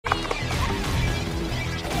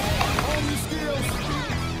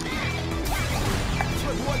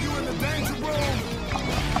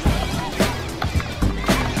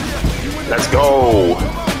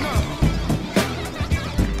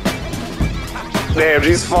Damn,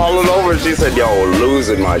 she's falling over. She said, yo,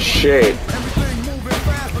 losing my shit.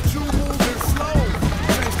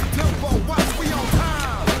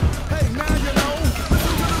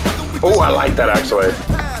 Oh, I like that actually.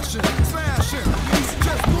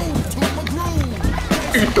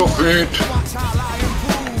 Eat the feet.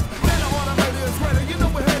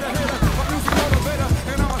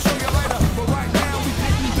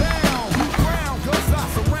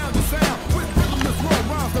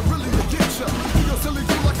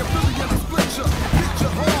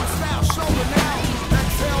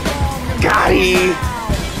 Got he.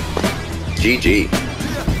 GG.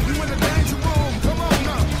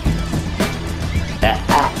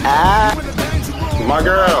 My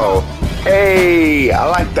girl. Hey, I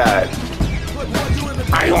like that.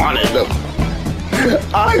 I wanted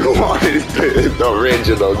the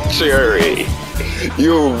original cherry.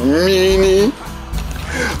 You meanie.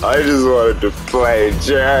 I just wanted to play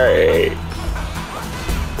Jerry.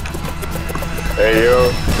 Hey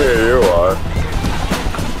you, here you are.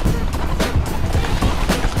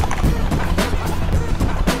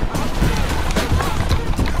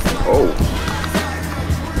 Oh.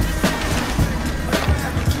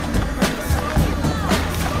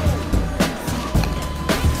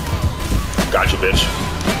 Gotcha, bitch.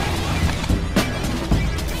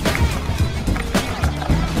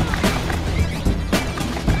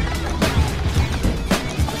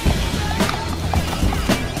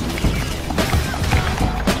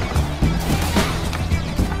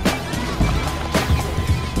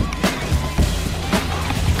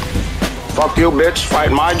 Fuck you, bitch.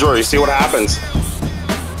 Fight my jury. See what happens.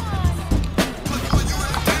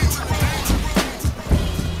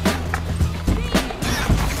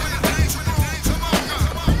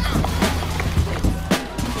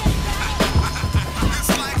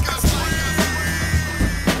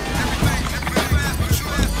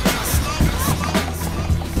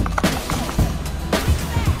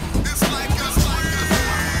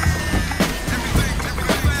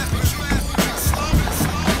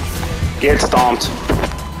 Get stomped.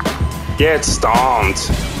 Get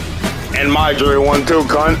stomped. And my jury won too,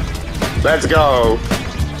 cunt. Let's go.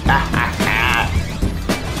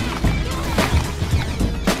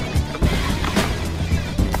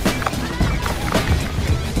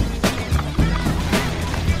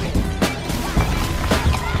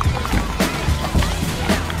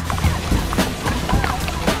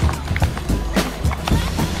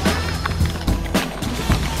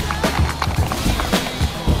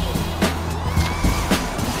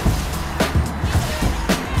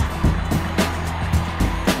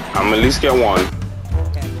 I'm at least get one.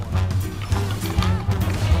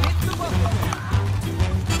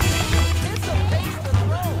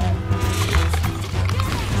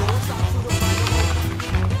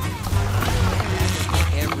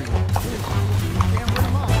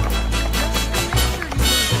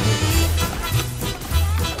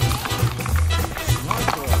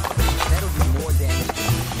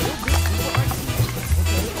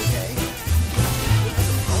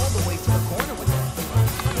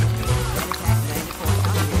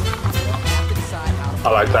 I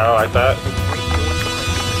like that, I like that.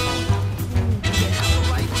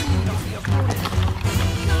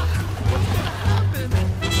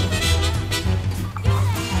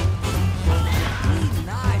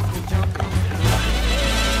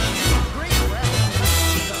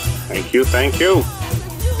 Thank you, thank you.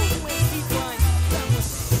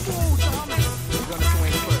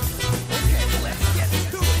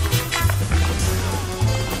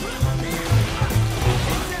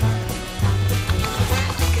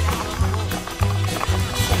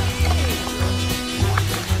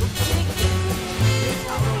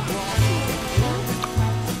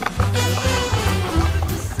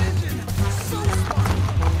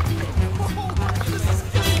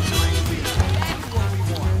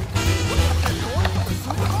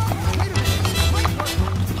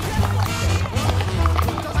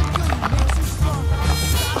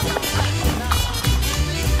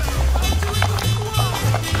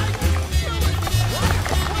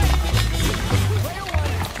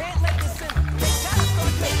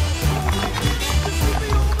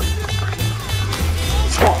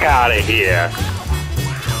 Fuck out of here.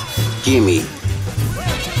 Gimme.